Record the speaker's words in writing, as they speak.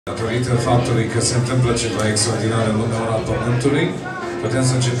Datorită faptului că se întâmplă ceva extraordinar în lumea ora Pământului, putem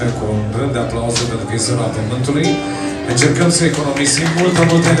să începem cu un rând de aplauze pentru că este ora Pământului. Încercăm să economisim multă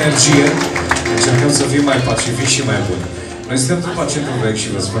energie, încercăm să fim mai pacifici și mai buni. Noi suntem trupa Centru Vechi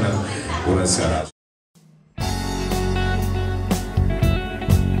și vă spunem bună seara!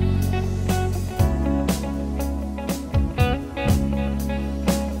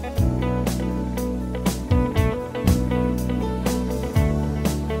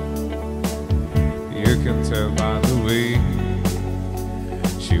 You can tell by the way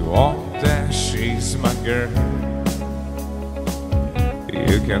she walked that she's my girl.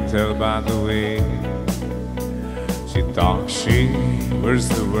 You can tell by the way she talks, she wears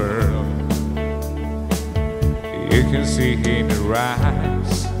the world. You can see in her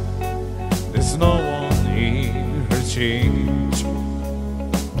eyes there's no one in her change.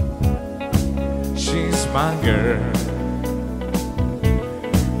 She's my girl,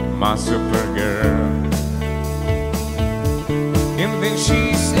 my supergirl. And then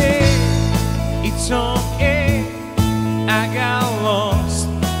she said, it's okay, I got lost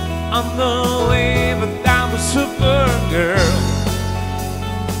on the way, but I'm a supergirl.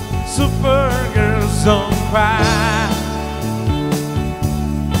 Supergirls don't cry.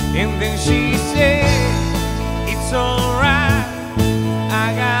 And then she said, it's alright, I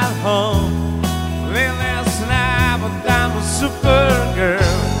got home late last night, but I'm a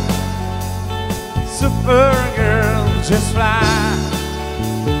supergirl. Supergirl, just fly.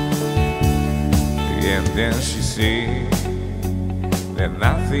 And then she said that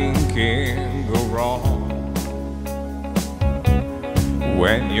nothing can go wrong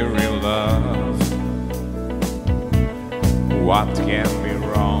when you're in love. What can be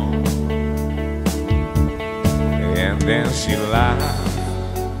wrong? And then she laughed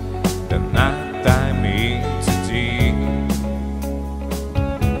the night I'm into deep,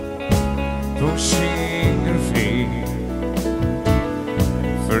 pushing her feet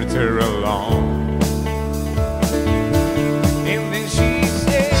further along. And then she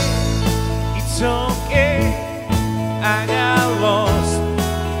said, it's okay, I got lost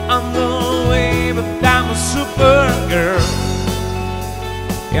on the way, but I'm a supergirl.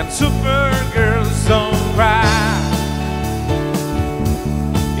 And supergirls don't cry.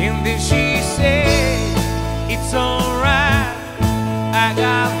 And then she said, it's alright, I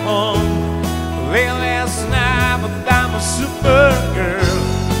got home late last night, but I'm a supergirl.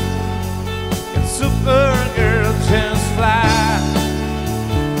 And supergirl just fly.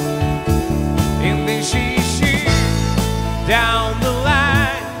 And then she down the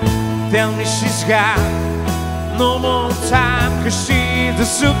line, tell me she's got no more time, 'cause she's the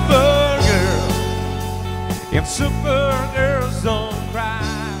supergirl. And supergirl